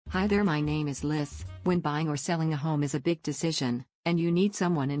Hi there, my name is Lyss. When buying or selling a home is a big decision, and you need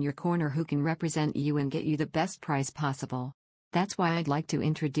someone in your corner who can represent you and get you the best price possible. That's why I'd like to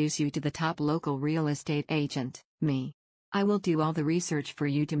introduce you to the top local real estate agent, me. I will do all the research for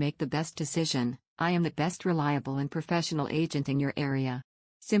you to make the best decision. I am the best reliable and professional agent in your area.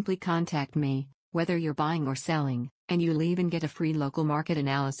 Simply contact me, whether you're buying or selling, and you'll even get a free local market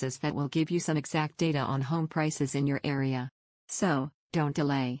analysis that will give you some exact data on home prices in your area. So, don't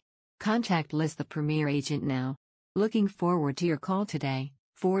delay. Contact Lyss, the premier agent, now. Looking forward to your call today.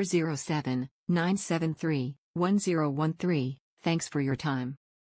 407-973-1013. Thanks for your time.